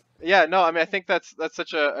else? Yeah, no, I mean, I think that's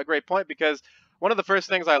such a great point because one of the first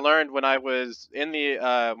things I learned when I was in the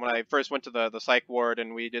when I first went to the psych ward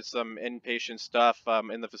and we did some inpatient stuff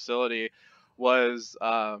in the facility was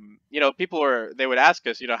people they would ask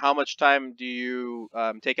us, how much time do you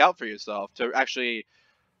take out for yourself to actually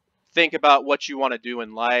think about what you want to do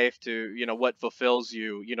in life, to what fulfills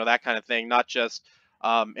you, that kind of thing, not just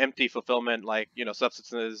empty fulfillment like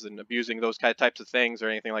substances and abusing those kind of types of things or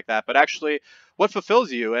anything like that, but actually what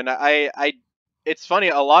fulfills you. And I it's funny,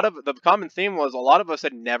 a lot of the common theme was a lot of us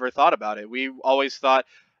had never thought about it. We always thought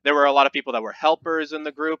there were a lot of people that were helpers in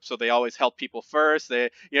the group, so they always help people first. They,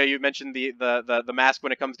 you mentioned the mask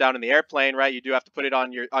when it comes down in the airplane, right? You do have to put it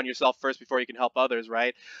on yourself first before you can help others,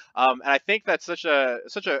 right? And I think that's such a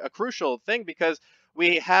crucial thing because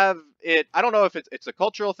we have it. I don't know if it's a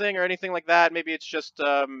cultural thing or anything like that. Maybe it's just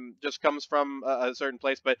comes from a certain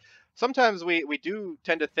place. But sometimes we do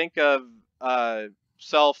tend to think of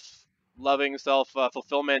self loving, self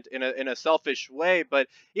fulfillment in a selfish way. But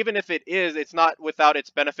even if it is, it's not without its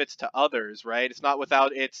benefits to others, right? It's not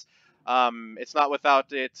without its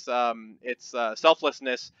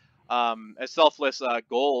selflessness, selfless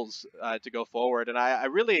goals to go forward. And I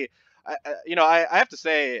really, I have to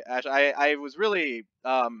say, Ash, I was really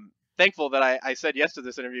thankful that I said yes to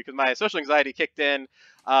this interview because my social anxiety kicked in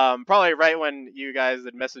probably right when you guys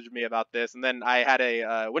had messaged me about this, and then I had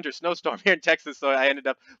a winter snowstorm here in Texas, so I ended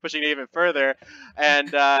up pushing it even further, and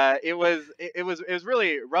it was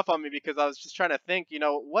really rough on me because I was just trying to think,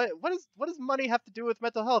 what does money have to do with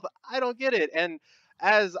mental health? I don't get it. And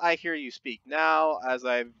as I hear you speak now, as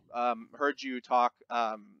I've heard you talk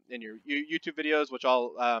in your YouTube videos, which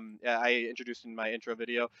I introduced in my intro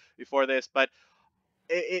video before this, but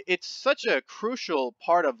it's such a crucial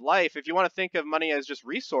part of life. If you want to think of money as just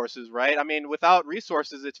resources, right? I mean, without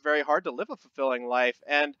resources, it's very hard to live a fulfilling life.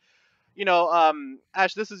 And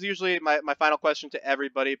Ash, this is usually my final question to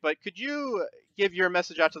everybody, but could you give your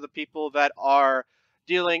message out to the people that are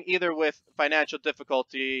dealing either with financial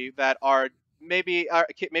difficulty, that are maybe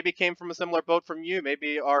came from a similar boat from you,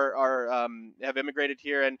 maybe are have immigrated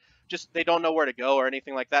here and just they don't know where to go or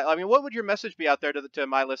anything like that. I mean, what would your message be out there to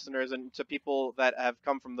my listeners and to people that have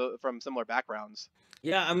come from similar backgrounds?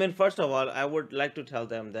 Yeah, I mean, first of all, I would like to tell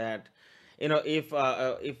them that,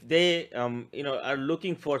 if they are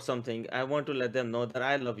looking for something, I want to let them know that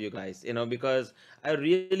I love you guys, because I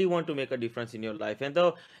really want to make a difference in your life.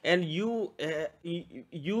 And you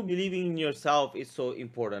believing in yourself is so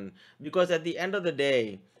important, because at the end of the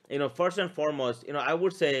day, first and foremost, I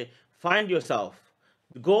would say find yourself.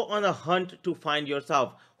 Go on a hunt to find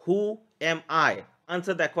yourself. Who am I?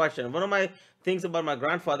 Answer that question. One of my things about my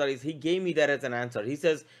grandfather is he gave me that as an answer. He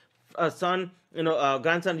says, son,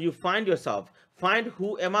 grandson, you find yourself. Find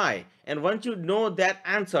who am I? And once you know that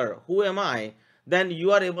answer, who am I, then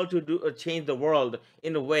you are able to change the world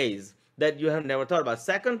in ways that you have never thought about.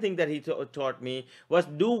 Second thing that he taught me was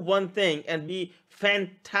do one thing and be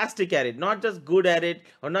fantastic at it, not just good at it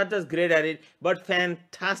or not just great at it, but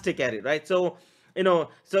fantastic at it, right? So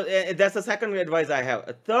that's the second advice I have.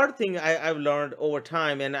 A third thing I've learned over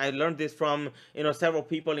time, and I learned this from several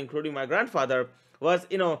people, including my grandfather, was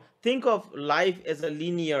think of life as a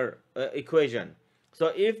linear equation.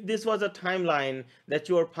 So if this was a timeline that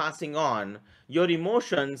you are passing on, your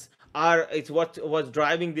emotions are it's what was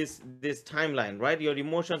driving this timeline, right? Your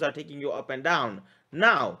emotions are taking you up and down.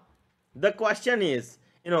 Now, the question is,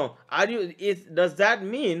 are you is does that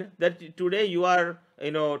mean that today you are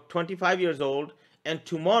 25 years old and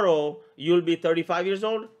tomorrow you'll be 35 years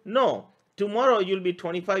old? No, tomorrow you'll be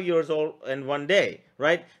 25 years old in one day,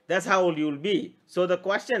 right? That's how old you'll be. So the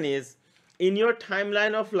question is, in your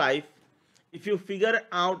timeline of life, if you figure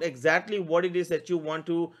out exactly what it is that you want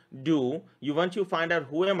to do, you want to find out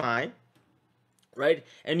who am I, right?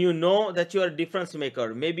 And you know that you are a difference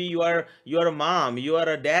maker. Maybe you are a mom, you are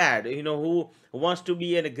a dad, who wants to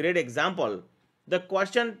be a great example. The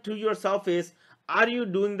question to yourself is, are you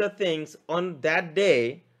doing the things on that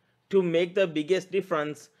day to make the biggest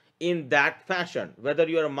difference in that fashion, whether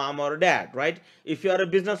you're a mom or a dad, right? If you are a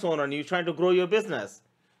business owner and you're trying to grow your business,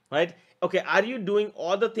 right? Okay, are you doing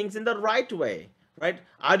all the things in the right way, right?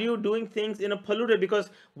 Are you doing things in a polluted?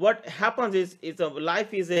 Because what happens is a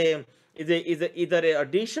life is either a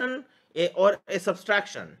addition or a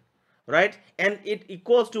subtraction, right? And it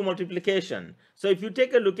equals to multiplication. So if you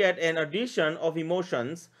take a look at an addition of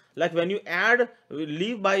emotions, like when you add,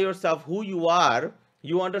 live by yourself who you are,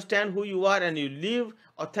 you understand who you are and you live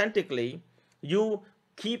authentically, you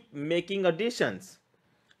keep making additions.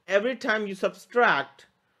 Every time you subtract,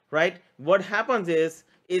 right, what happens is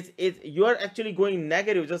you are actually going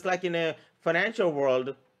negative, just like in a financial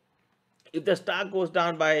world. If the stock goes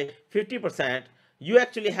down by 50%, you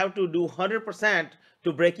actually have to do 100%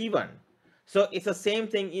 to break even. So it's the same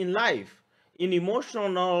thing in life, in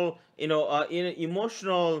emotional, in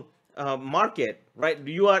emotional market, right?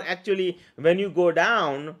 You are actually, when you go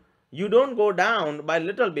down, you don't go down by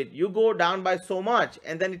little bit, you go down by so much,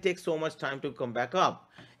 and then it takes so much time to come back up.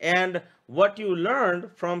 And what you learned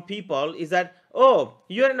from people is that, oh,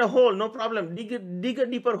 you're in a hole, no problem, dig a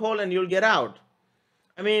deeper hole and you'll get out.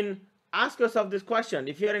 I mean, ask yourself this question.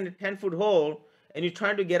 If you're in a 10-foot hole and you're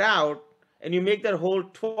trying to get out and you make that hole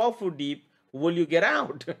 12 foot deep, will you get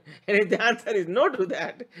out? And if the answer is no to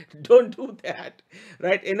that, don't do that,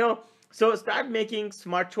 right? So start making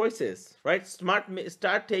smart choices, right?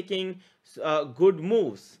 Start taking good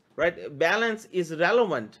moves, right? Balance is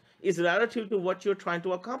relevant, is relative to what you're trying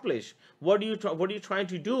to accomplish. What are you trying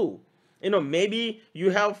to do? Maybe you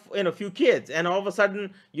have few kids and all of a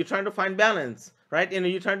sudden you're trying to find balance, right?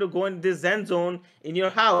 You're trying to go in this zen zone in your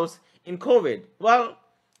house in COVID. Well,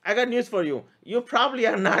 I got news for you, you probably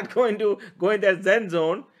are not going to go in that zen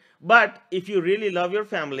zone. But if you really love your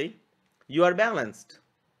family, you are balanced,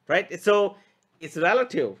 right? So it's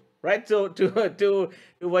relative, right? So to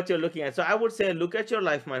what you're looking at. So I would say, look at your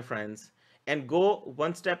life, my friends, and go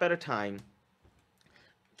one step at a time.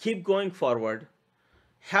 Keep going forward.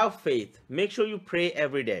 Have faith. Make sure you pray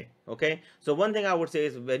every day. Okay, so one thing I would say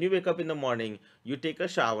is, when you wake up in the morning, you take a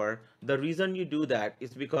shower. The reason you do that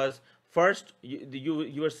is because, first,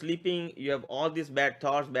 you are sleeping, you have all these bad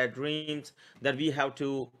thoughts, bad dreams that we have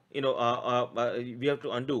to we have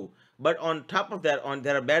to undo. But on top of that,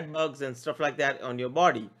 there are bad bugs and stuff like that on your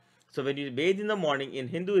body. So when you bathe in the morning, in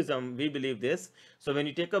Hinduism we believe this, so when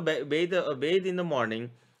you take a bathe in the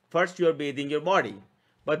morning, first you are bathing your body.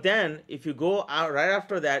 But then if you go out right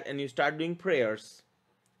after that and you start doing prayers,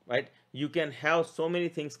 right, you can have so many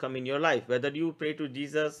things come in your life, whether you pray to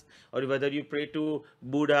Jesus or whether you pray to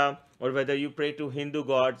Buddha or whether you pray to Hindu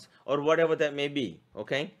gods or whatever that may be.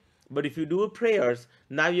 Okay, but if you do prayers,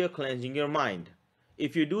 now you're cleansing your mind.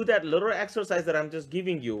 if you do that little exercise that I'm just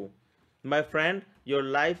giving you, my friend, your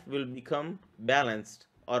life will become balanced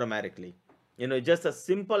automatically. Just a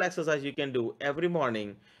simple exercise you can do every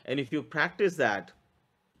morning. And if you practice that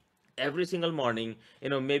every single morning,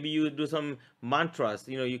 maybe you do some mantras,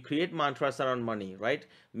 you create mantras around money, right?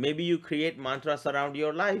 Maybe you create mantras around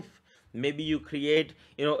your life. Maybe you create,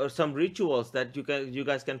 some rituals that you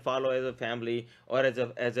guys can follow as a family, or as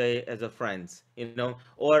a friends,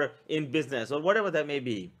 or in business, or whatever that may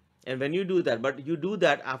be. And when you do that, but you do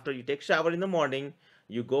that after you take shower in the morning,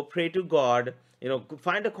 you go pray to God.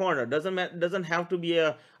 Find a corner. Doesn't have to be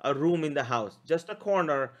a room in the house, just a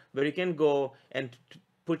corner where you can go and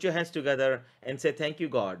put your hands together and say, thank you,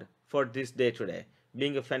 God, for this day today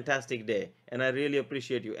being a fantastic day. And I really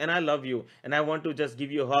appreciate you. And I love you. And I want to just give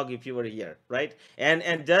you a hug if you were here, right?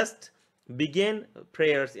 And just begin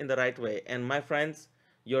prayers in the right way. And my friends,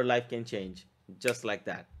 your life can change just like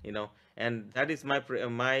that. And that is my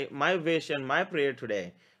wish and my prayer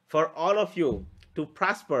today for all of you to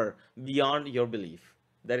prosper beyond your belief.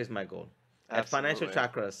 That is my goal. At Financial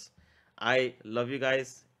Absolutely. Chakras, I love you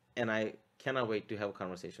guys, and I cannot wait to have a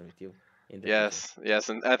conversation with you in the future. Yes, yes,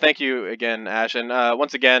 and thank you again, Ash. And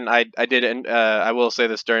once again, I did, and I will say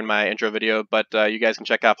this during my intro video, but you guys can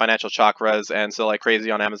check out Financial Chakras and Sell Like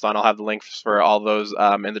Crazy on Amazon. I'll have the links for all those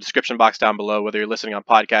in the description box down below, whether you're listening on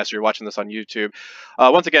podcast or you're watching this on YouTube.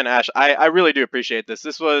 Once again, Ash, I really do appreciate this.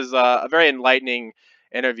 This was a very enlightening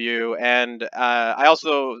interview, and I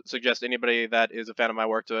also suggest anybody that is a fan of my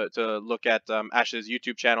work to look at Ash's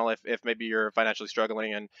YouTube channel if maybe you're financially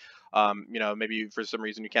struggling and maybe for some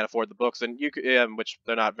reason you can't afford the books, and which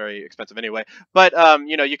they're not very expensive anyway. But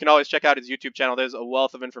you can always check out his YouTube channel. There's a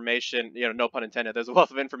wealth of information. No pun intended. There's a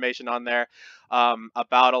wealth of information on there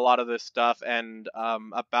about a lot of this stuff and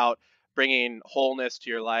about bringing wholeness to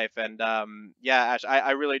your life. And yeah, Ash,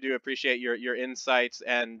 I really do appreciate your insights,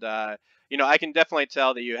 and I can definitely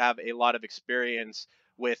tell that you have a lot of experience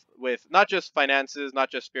with not just finances, not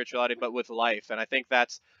just spirituality, but with life. And I think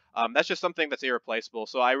that's just something that's irreplaceable.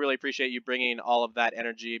 So I really appreciate you bringing all of that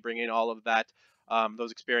energy, bringing all of that,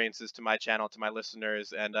 those experiences to my channel, to my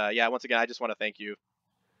listeners. And yeah, once again, I just want to thank you.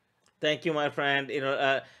 Thank you, my friend.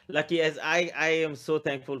 Lucky, as I am so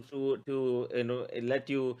thankful to let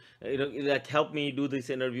you like help me do this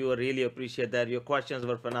interview. I really appreciate that. Your questions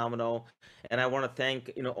were phenomenal, and I want to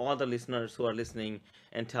thank all the listeners who are listening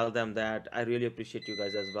and tell them that I really appreciate you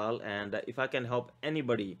guys as well. And if I can help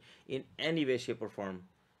anybody in any way, shape, or form,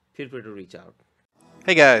 feel free to reach out.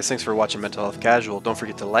 Hey guys, thanks for watching Mental Health Casual. Don't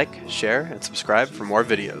forget to like, share, and subscribe for more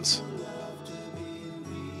videos.